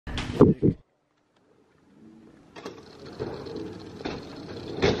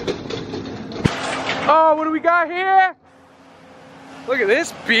Oh, what do we got here? Look at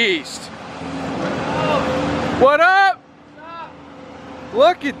this beast. What up?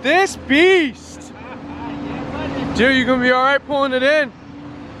 Look at this beast. Dude, you gonna be all right pulling it in?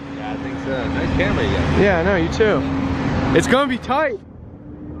 Yeah, I think so. Nice camera you got. Yeah, I know, you too. It's gonna be tight.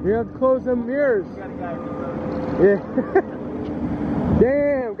 We have to close them mirrors. Yeah.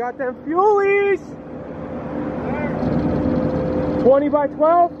 Damn, got them fuelies. 20 by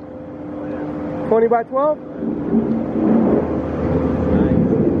 12? 20 by 12?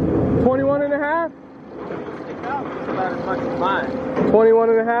 21 and a half? Stick out, it's about as much as mine. 21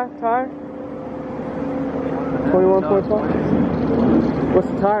 and a half tire? 21.5? What's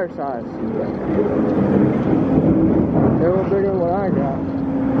the tire size? They're a little bigger than what I got.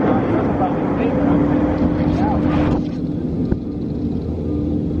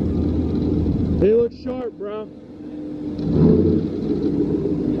 They look sharp, bro.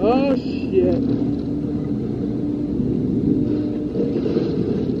 Oh shit.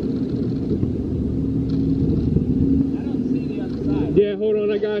 Yeah, hold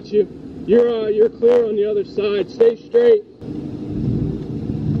on, I got you. You're clear on the other side. Stay straight.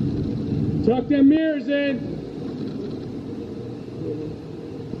 Tuck them mirrors in.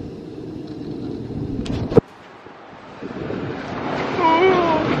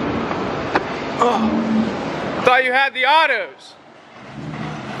 Oh. Thought you had the autos.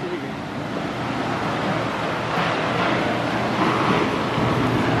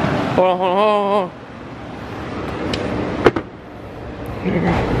 Hold on, hold on, hold on.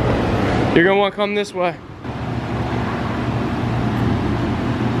 You're gonna want to come this way.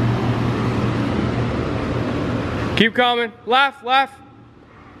 Keep coming. Left, left.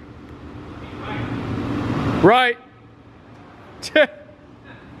 Right.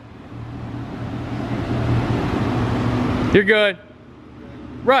 You're good.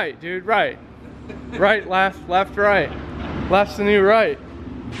 Right, dude, right. Right, left, left, right. Left's the new right.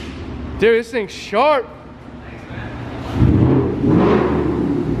 Dude, this thing's sharp.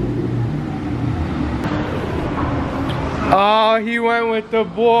 Oh, he went with the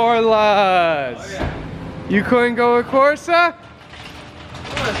Borlas. Oh, yeah. You couldn't go with Corsa?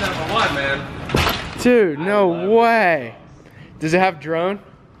 That's number one, man. Dude, no way. Does it have drone?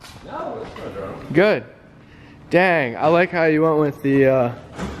 No, it's not drone. Good. Dang, I like how you went with the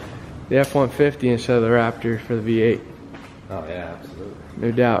F-150 instead of the Raptor for the V8. Oh yeah, absolutely.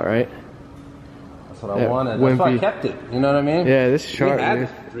 No doubt, right? That's what I wanted. That's why I kept it. You know what I mean? Yeah, this is sharp. We had it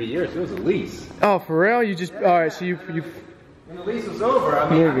for 3 years. It was a lease. Oh, for real? You just, all right, so you when the lease was over, I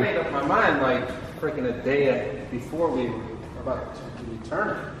mean, I made up my mind like freaking a day before we were about to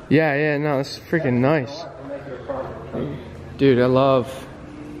return it. Yeah, yeah, no, it's freaking nice. Dude, I love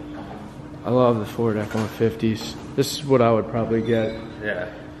the Ford F-150s. This is what I would probably get. Yeah.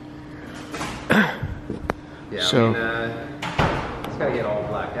 Yeah, so, I mean, it's gotta get all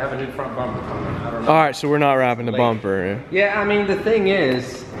black. I have a new front bumper coming. I don't know. Alright, so we're not wrapping the bumper. Yeah, I mean, the thing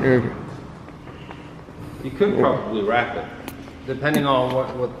is, you could probably wrap it, depending on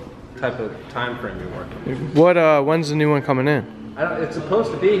what type of time frame you're working. What, when's the new one coming in? It's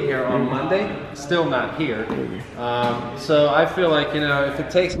supposed to be here on Monday, still not here. So I feel like, you know, if it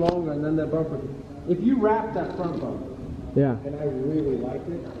takes longer and then the bumper, if you wrap that front bumper, yeah, and I really like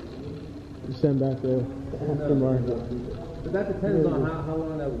it, you send back the aftermarket. But that depends on how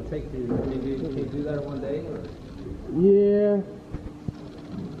long that would take you. I mean, can you do that in one day? Or? Yeah.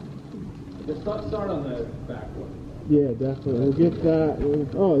 Just start on the back one. Yeah, definitely. We'll get that.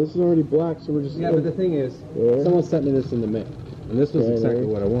 Oh, this is already black, so we're just... Yeah, but the thing is, someone sent me this in the mail. And this was exactly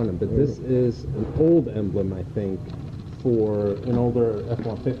what I wanted. But this is an old emblem, I think, for an older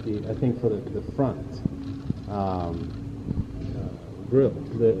F-150, I think for the front grill,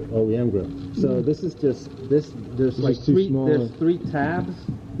 the OEM grill. So this is just, there's like there's 3 tabs.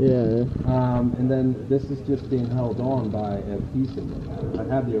 Yeah. And then this is just being held on by a piece of it. I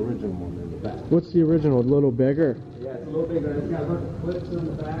have the original one in the back. What's the original? A little bigger? Yeah, it's a little bigger. It's got little clips on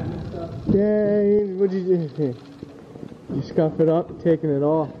the back and stuff. Yeah, what'd you do? You scuff it up, taking it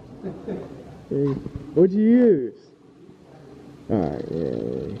off. What'd you use? Alright,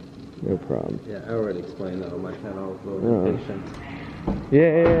 yeah, no problem. Yeah, I already explained that on my channel. A little impatient.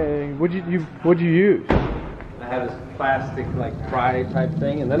 Yeah. What'd you use? I had this plastic like pry type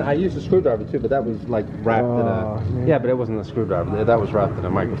thing, and then I used a screwdriver too, but that was like wrapped in a. Man. Yeah, but it wasn't a screwdriver. That was wrapped in a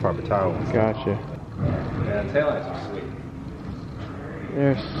microfiber towel. Gotcha. Yeah, taillights are sweet.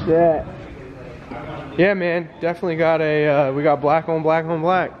 They're set. Yeah, man, definitely got a. We got black on black on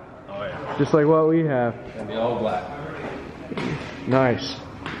black. Oh yeah. Just like what we have. It's gonna be all black. Nice.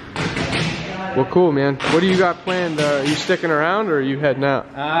 Well, cool, man. What do you got planned? Are you sticking around or are you heading out?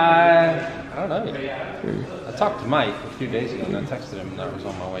 I don't know. I talked to Mike a few days ago and I texted him and I was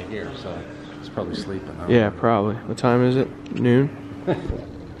on my way here, so he's probably sleeping. Yeah, probably. What time is it? Noon?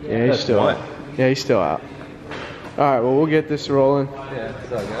 Yeah, he's still out. Yeah, he's still out. All right, well, we'll get this rolling. Yeah,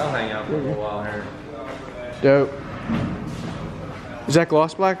 it's all good. I'll hang out for a little while here. Dope. Is that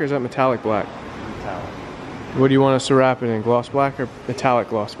gloss black or is that metallic black? Metallic. What do you want us to wrap it in? Gloss black or metallic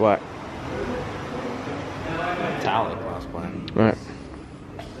gloss black? Metallic gloss black. All right.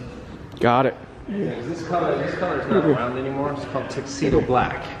 Got it. Yeah, this color is not around anymore. It's called tuxedo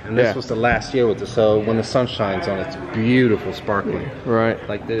black, and this was the last year with it. So when the sun shines on it, it's beautiful, sparkling. Right.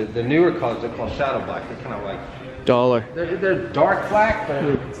 Like the newer colors, they're called shadow black. They're kind of like dollar. They're dark black, but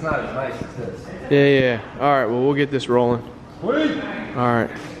it's not as nice as this. Yeah. All right. Well, we'll get this rolling. Sweet. All right.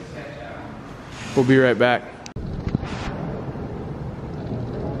 We'll be right back.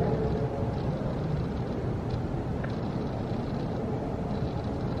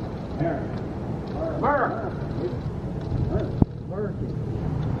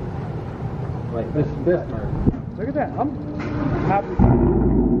 Like this Murphy. Look at that. I'm happy.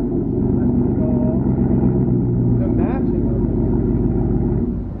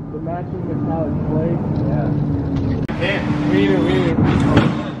 The matching metallic plate. Yeah. Man, we need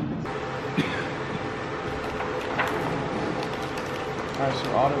Alright, so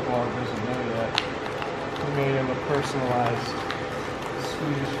Autoblog doesn't know yet. We made him a personalized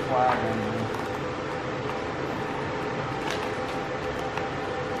Swedish flag engine.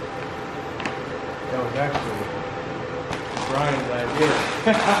 That was actually Brian's idea.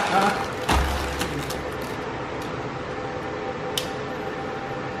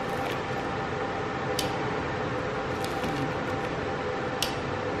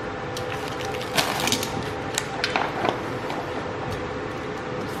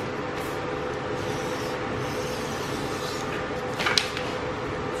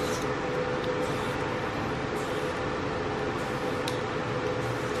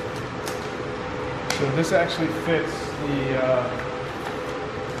 So this actually fits the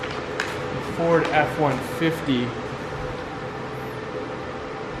Ford F-150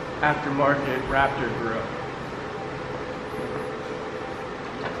 aftermarket Raptor grill.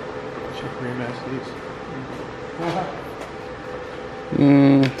 Should remess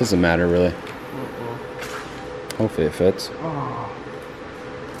these. Doesn't matter really. Hopefully it fits. Oh.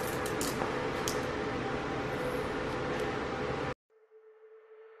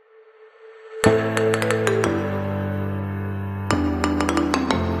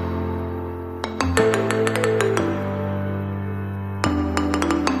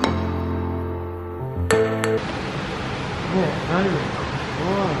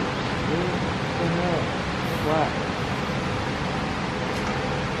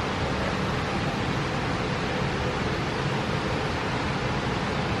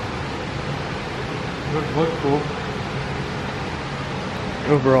 Look cool.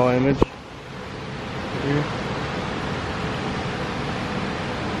 Overall image. Here.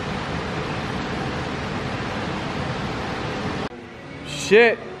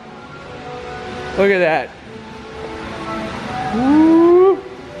 Shit. Look at that. Woo.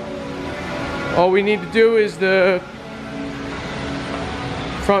 All we need to do is the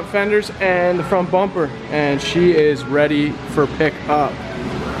front fenders and the front bumper, and she is ready for pickup.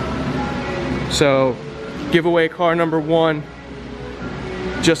 So, giveaway car number 1,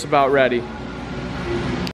 just about ready.